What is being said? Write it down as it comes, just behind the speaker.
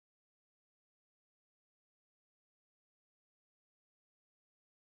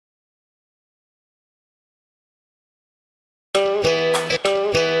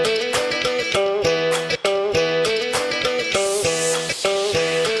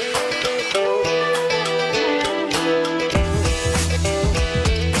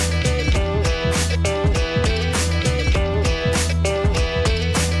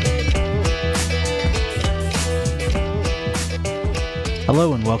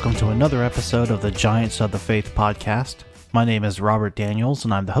welcome to another episode of the Giants of the Faith podcast. My name is Robert Daniels,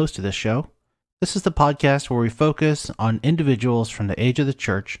 and I'm the host of this show. This is the podcast where we focus on individuals from the age of the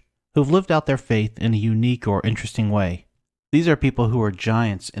church who've lived out their faith in a unique or interesting way. These are people who are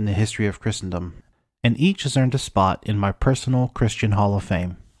giants in the history of Christendom, and each has earned a spot in my personal Christian Hall of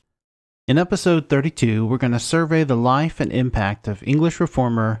Fame. In episode 32, we're going to survey the life and impact of English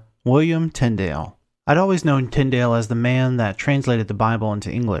Reformer William Tyndale. I'd always known Tyndale as the man that translated the Bible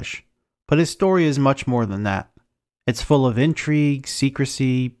into English, but his story is much more than that. It's full of intrigue,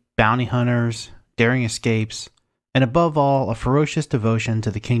 secrecy, bounty hunters, daring escapes, and above all, a ferocious devotion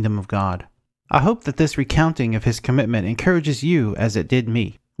to the kingdom of God. I hope that this recounting of his commitment encourages you as it did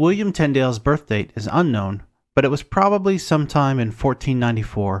me. William Tyndale's birth date is unknown, but it was probably sometime in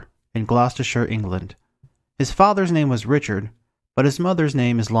 1494 in Gloucestershire, England. His father's name was Richard, but his mother's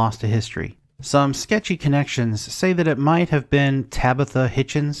name is lost to history. Some sketchy connections say that it might have been Tabitha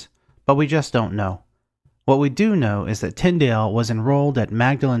Hitchens, but we just don't know. What we do know is that Tyndale was enrolled at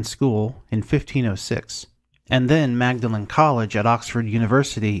Magdalen School in 1506, and then Magdalen College at Oxford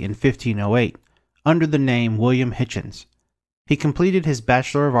University in 1508, under the name William Hitchens. He completed his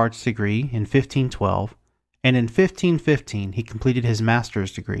Bachelor of Arts degree in 1512, and in 1515 he completed his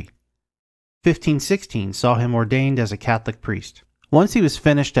master's degree. 1516 saw him ordained as a Catholic priest. Once he was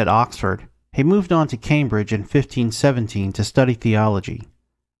finished at Oxford, he moved on to Cambridge in 1517 to study theology.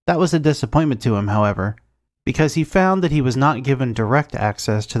 That was a disappointment to him, however, because he found that he was not given direct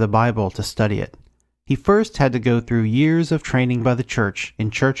access to the Bible to study it. He first had to go through years of training by the church in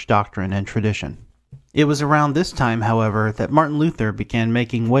church doctrine and tradition. It was around this time, however, that Martin Luther began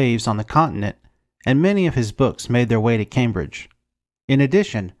making waves on the continent, and many of his books made their way to Cambridge. In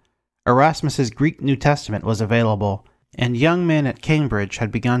addition, Erasmus's Greek New Testament was available, and young men at Cambridge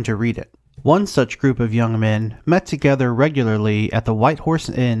had begun to read it. One such group of young men met together regularly at the White Horse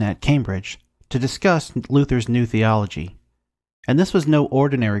Inn at Cambridge to discuss Luther's new theology. And this was no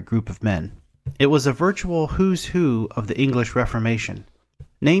ordinary group of men. It was a virtual who's who of the English Reformation.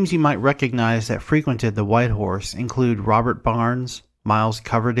 Names you might recognize that frequented the White Horse include Robert Barnes, Miles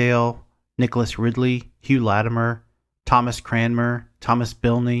Coverdale, Nicholas Ridley, Hugh Latimer, Thomas Cranmer, Thomas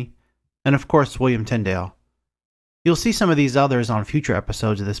Bilney, and of course William Tyndale. You'll see some of these others on future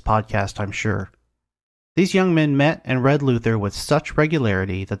episodes of this podcast, I'm sure. These young men met and read Luther with such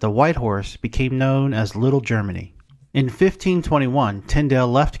regularity that the White Horse became known as Little Germany. In 1521, Tyndale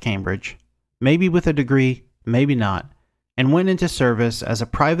left Cambridge, maybe with a degree, maybe not, and went into service as a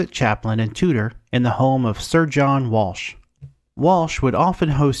private chaplain and tutor in the home of Sir John Walsh. Walsh would often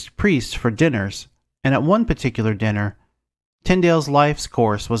host priests for dinners, and at one particular dinner, Tyndale's life's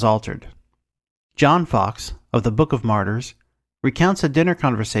course was altered. John Foxe, of the Book of Martyrs, recounts a dinner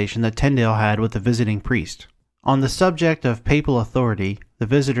conversation that Tyndale had with a visiting priest. On the subject of papal authority, the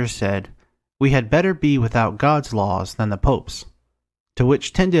visitor said, "We had better be without God's laws than the Pope's," to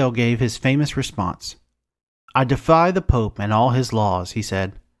which Tyndale gave his famous response. "I defy the Pope and all his laws," he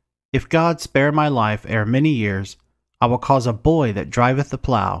said. "If God spare my life ere many years, I will cause a boy that driveth the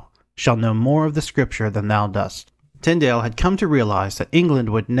plough shall know more of the Scripture than thou dost." Tyndale had come to realize that England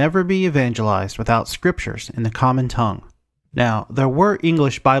would never be evangelized without scriptures in the common tongue. Now, there were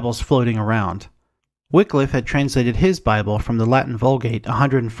English Bibles floating around. Wycliffe had translated his Bible from the Latin Vulgate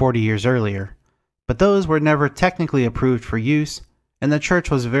 140 years earlier, but those were never technically approved for use, and the church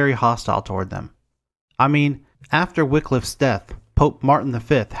was very hostile toward them. I mean, after Wycliffe's death, Pope Martin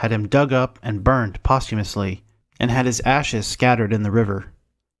V had him dug up and burned posthumously, and had his ashes scattered in the river.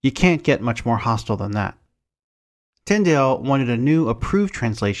 You can't get much more hostile than that. Tyndale wanted a new approved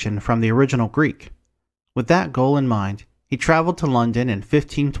translation from the original Greek. With that goal in mind, he traveled to London in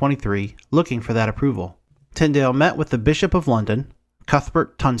 1523 looking for that approval. Tyndale met with the Bishop of London,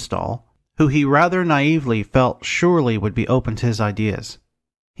 Cuthbert Tunstall, who he rather naively felt surely would be open to his ideas.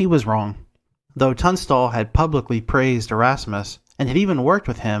 He was wrong. Though Tunstall had publicly praised Erasmus and had even worked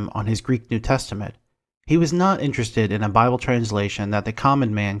with him on his Greek New Testament, he was not interested in a Bible translation that the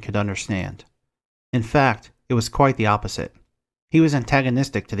common man could understand. In fact, it was quite the opposite. He was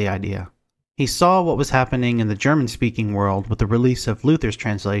antagonistic to the idea. He saw what was happening in the German-speaking world with the release of Luther's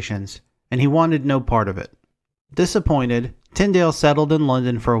translations, and he wanted no part of it. Disappointed, Tyndale settled in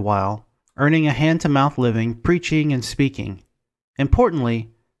London for a while, earning a hand-to-mouth living preaching and speaking. Importantly,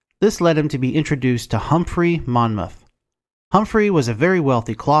 this led him to be introduced to Humphrey Monmouth. Humphrey was a very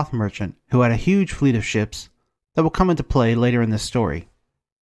wealthy cloth merchant who had a huge fleet of ships that will come into play later in this story.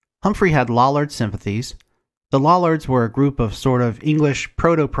 Humphrey had Lollard sympathies. The Lollards were a group of sort of English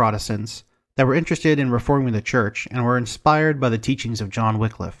proto-Protestants that were interested in reforming the church and were inspired by the teachings of John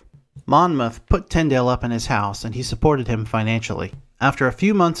Wycliffe. Monmouth put Tyndale up in his house and he supported him financially. After a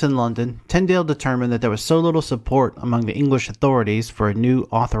few months in London, Tyndale determined that there was so little support among the English authorities for a new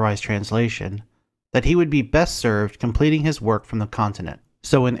authorized translation that he would be best served completing his work from the continent.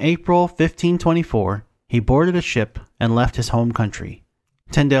 So in April 1524, he boarded a ship and left his home country.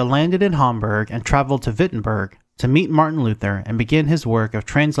 Tyndale landed in Hamburg and traveled to Wittenberg to meet Martin Luther and begin his work of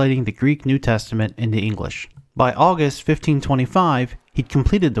translating the Greek New Testament into English. By August 1525, he'd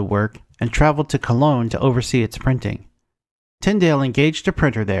completed the work and traveled to Cologne to oversee its printing. Tyndale engaged a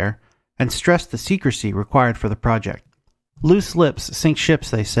printer there and stressed the secrecy required for the project. Loose lips sink ships,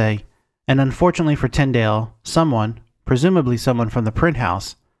 they say, and unfortunately for Tyndale, someone, presumably someone from the print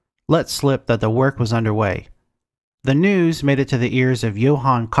house, let slip that the work was underway. The news made it to the ears of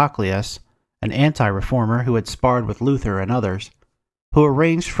Johann Cochleus, an anti-reformer who had sparred with Luther and others, who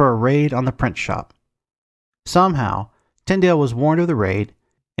arranged for a raid on the print shop. Somehow, Tyndale was warned of the raid,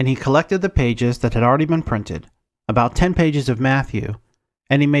 and he collected the pages that had already been printed, about 10 pages of Matthew,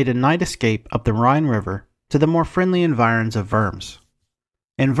 and he made a night escape up the Rhine River to the more friendly environs of Worms.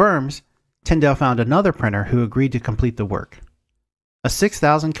 In Worms, Tyndale found another printer who agreed to complete the work. A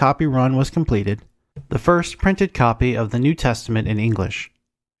 6,000 copy run was completed, the first printed copy of the New Testament in English.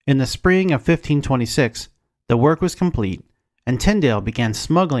 In the spring of 1526, the work was complete, and Tyndale began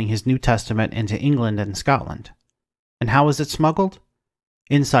smuggling his New Testament into England and Scotland. And how was it smuggled?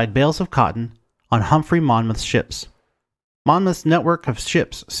 Inside bales of cotton, on Humphrey Monmouth's ships. Monmouth's network of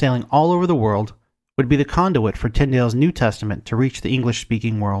ships sailing all over the world would be the conduit for Tyndale's New Testament to reach the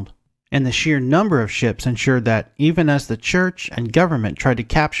English-speaking world. And the sheer number of ships ensured that, even as the church and government tried to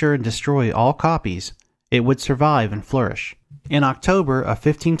capture and destroy all copies, it would survive and flourish. In October of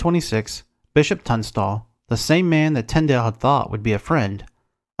 1526, Bishop Tunstall, the same man that Tyndale had thought would be a friend,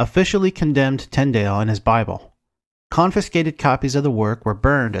 officially condemned Tyndale and his Bible. Confiscated copies of the work were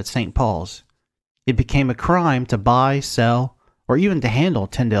burned at St. Paul's. It became a crime to buy, sell, or even to handle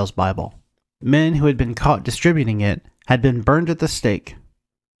Tyndale's Bible. Men who had been caught distributing it had been burned at the stake.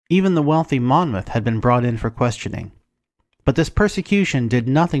 Even the wealthy Monmouth had been brought in for questioning. But this persecution did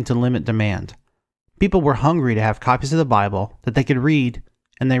nothing to limit demand. People were hungry to have copies of the Bible that they could read,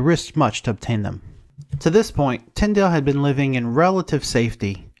 and they risked much to obtain them. To this point, Tyndale had been living in relative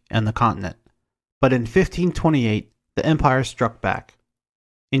safety on the continent. But in 1528, the Empire struck back.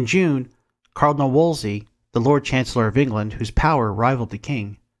 In June, Cardinal Wolsey, the Lord Chancellor of England, whose power rivaled the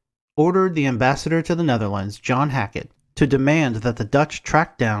king, ordered the ambassador to the Netherlands, John Hackett, to demand that the Dutch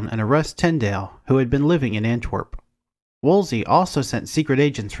track down and arrest Tyndale, who had been living in Antwerp. Wolsey also sent secret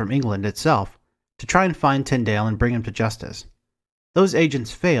agents from England itself to try and find Tyndale and bring him to justice. Those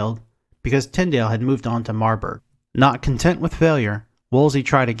agents failed because Tyndale had moved on to Marburg. Not content with failure, Wolsey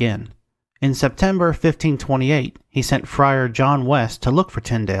tried again. In September 1528, he sent Friar John West to look for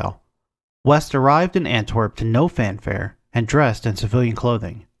Tyndale. West arrived in Antwerp to no fanfare and dressed in civilian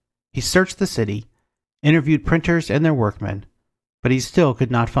clothing. He searched the city, interviewed printers and their workmen, but he still could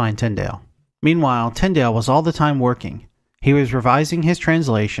not find Tyndale. Meanwhile, Tyndale was all the time working. He was revising his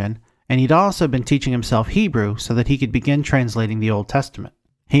translation, and he'd also been teaching himself Hebrew so that he could begin translating the Old Testament.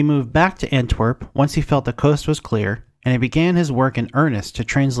 He moved back to Antwerp once he felt the coast was clear, and he began his work in earnest to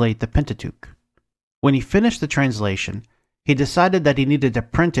translate the Pentateuch. When he finished the translation, he decided that he needed to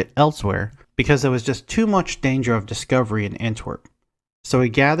print it elsewhere because there was just too much danger of discovery in Antwerp. So he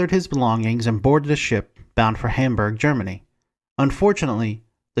gathered his belongings and boarded a ship bound for Hamburg, Germany. Unfortunately,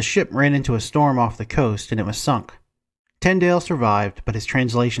 the ship ran into a storm off the coast and it was sunk. Tyndale survived, but his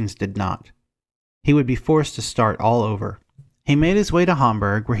translations did not. He would be forced to start all over. He made his way to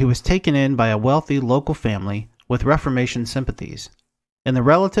Hamburg, where he was taken in by a wealthy local family with Reformation sympathies. In the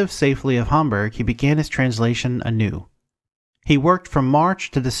relative safety of Hamburg, he began his translation anew. He worked from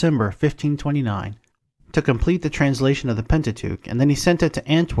March to December 1529 to complete the translation of the Pentateuch, and then he sent it to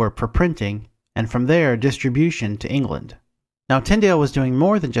Antwerp for printing, and from there distribution to England. Now Tyndale was doing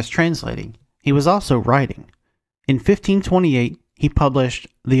more than just translating. He was also writing. In 1528, he published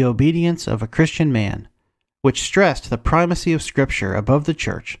The Obedience of a Christian Man, which stressed the primacy of Scripture above the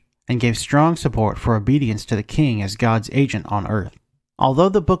Church and gave strong support for obedience to the king as God's agent on earth. Although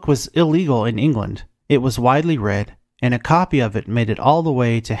the book was illegal in England, it was widely read, and a copy of it made it all the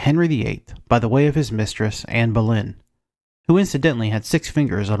way to Henry VIII by the way of his mistress, Anne Boleyn, who incidentally had 6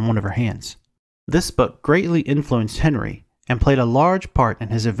 fingers on one of her hands. This book greatly influenced Henry and played a large part in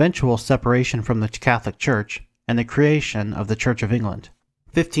his eventual separation from the Catholic Church and the creation of the Church of England.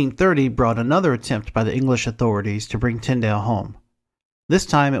 1530 brought another attempt by the English authorities to bring Tyndale home. This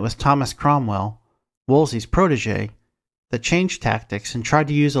time it was Thomas Cromwell, Wolsey's protege, that changed tactics and tried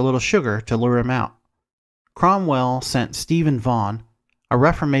to use a little sugar to lure him out. Cromwell sent Stephen Vaughan, a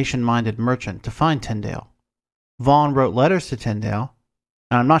Reformation-minded merchant, to find Tyndale. Vaughan wrote letters to Tyndale,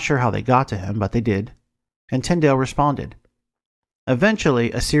 and I'm not sure how they got to him, but they did, and Tyndale responded.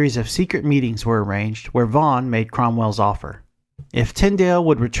 Eventually, a series of secret meetings were arranged where Vaughan made Cromwell's offer. If Tyndale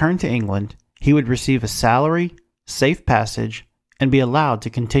would return to England, he would receive a salary, safe passage, and be allowed to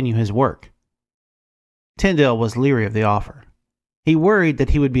continue his work. Tyndale was leery of the offer. He worried that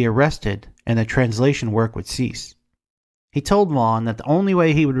he would be arrested and the translation work would cease. He told Vaughan that the only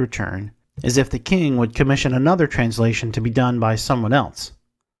way he would return is if the king would commission another translation to be done by someone else.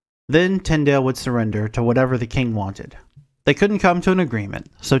 Then Tyndale would surrender to whatever the king wanted. They couldn't come to an agreement,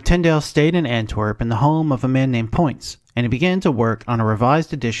 so Tyndale stayed in Antwerp in the home of a man named Poyntz, and he began to work on a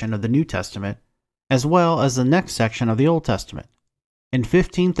revised edition of the New Testament, as well as the next section of the Old Testament. In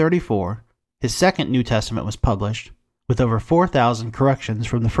 1534, his second New Testament was published, with over 4,000 corrections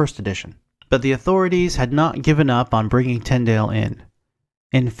from the first edition. But the authorities had not given up on bringing Tyndale in.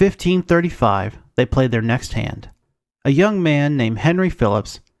 In 1535, they played their next hand. A young man named Henry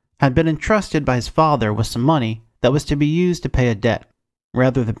Phillips had been entrusted by his father with some money that was to be used to pay a debt.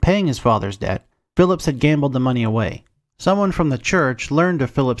 Rather than paying his father's debt, Phillips had gambled the money away. Someone from the church learned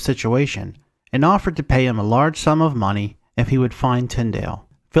of Phillips' situation and offered to pay him a large sum of money if he would find Tyndale.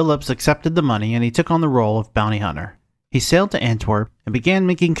 Phillips accepted the money and he took on the role of bounty hunter. He sailed to Antwerp and began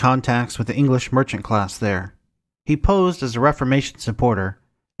making contacts with the English merchant class there. He posed as a Reformation supporter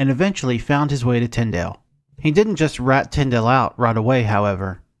and eventually found his way to Tyndale. He didn't just rat Tyndale out right away,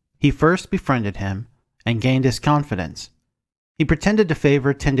 however. He first befriended him and gained his confidence. He pretended to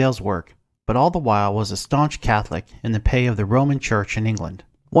favor Tyndale's work, but all the while was a staunch Catholic in the pay of the Roman Church in England.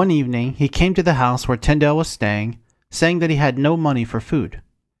 One evening, he came to the house where Tyndale was staying, saying that he had no money for food.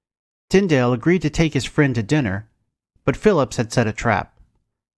 Tyndale agreed to take his friend to dinner, but Phillips had set a trap.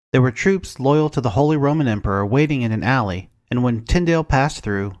 There were troops loyal to the Holy Roman Emperor waiting in an alley, and when Tyndale passed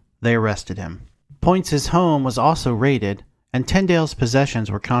through, they arrested him. Poyntz's home was also raided, and Tyndale's possessions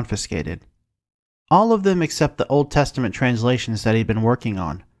were confiscated. All of them except the Old Testament translations that he'd been working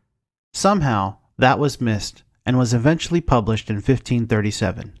on. Somehow, that was missed and was eventually published in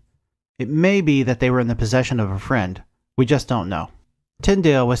 1537. It may be that they were in the possession of a friend. We just don't know.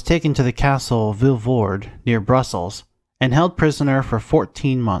 Tyndale was taken to the castle Vilvoorde near Brussels and held prisoner for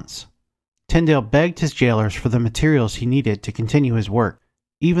 14 months. Tyndale begged his jailers for the materials he needed to continue his work,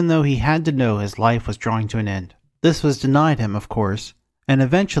 even though he had to know his life was drawing to an end. This was denied him, of course, and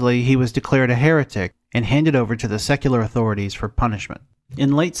eventually he was declared a heretic and handed over to the secular authorities for punishment.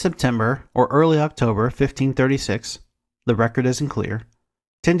 In late September or early October 1536, the record isn't clear,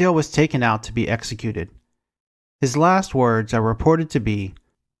 Tyndale was taken out to be executed. His last words are reported to be,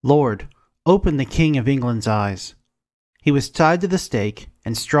 "Lord, open the King of England's eyes." He was tied to the stake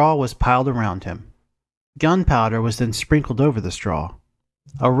and straw was piled around him. Gunpowder was then sprinkled over the straw.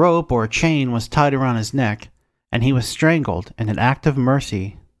 A rope or a chain was tied around his neck, and he was strangled in an act of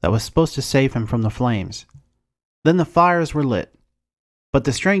mercy that was supposed to save him from the flames. Then the fires were lit. But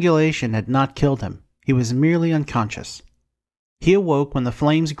the strangulation had not killed him. He was merely unconscious. He awoke when the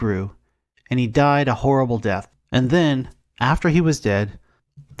flames grew, and he died a horrible death. And then, after he was dead,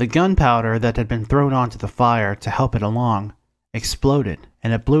 the gunpowder that had been thrown onto the fire to help it along exploded,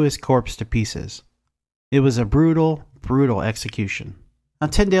 and it blew his corpse to pieces. It was a brutal, brutal execution. Now,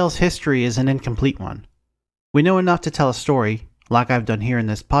 Tyndale's history is an incomplete one. We know enough to tell a story, like I've done here in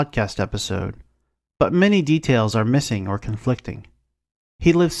this podcast episode, but many details are missing or conflicting.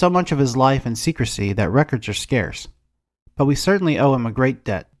 He lived so much of his life in secrecy that records are scarce, but we certainly owe him a great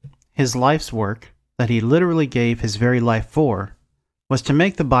debt. His life's work, that he literally gave his very life for, was to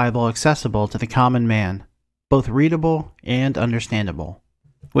make the Bible accessible to the common man, both readable and understandable.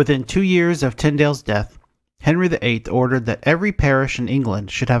 Within 2 years of Tyndale's death, Henry VIII ordered that every parish in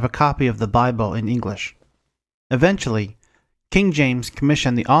England should have a copy of the Bible in English. Eventually, King James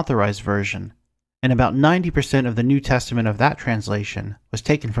commissioned the authorized version, and about 90% of the New Testament of that translation was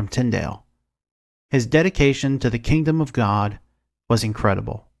taken from Tyndale. His dedication to the kingdom of God was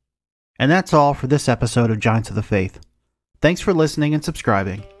incredible. And that's all for this episode of Giants of the Faith. Thanks for listening and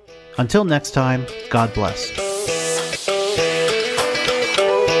subscribing. Until next time, God bless.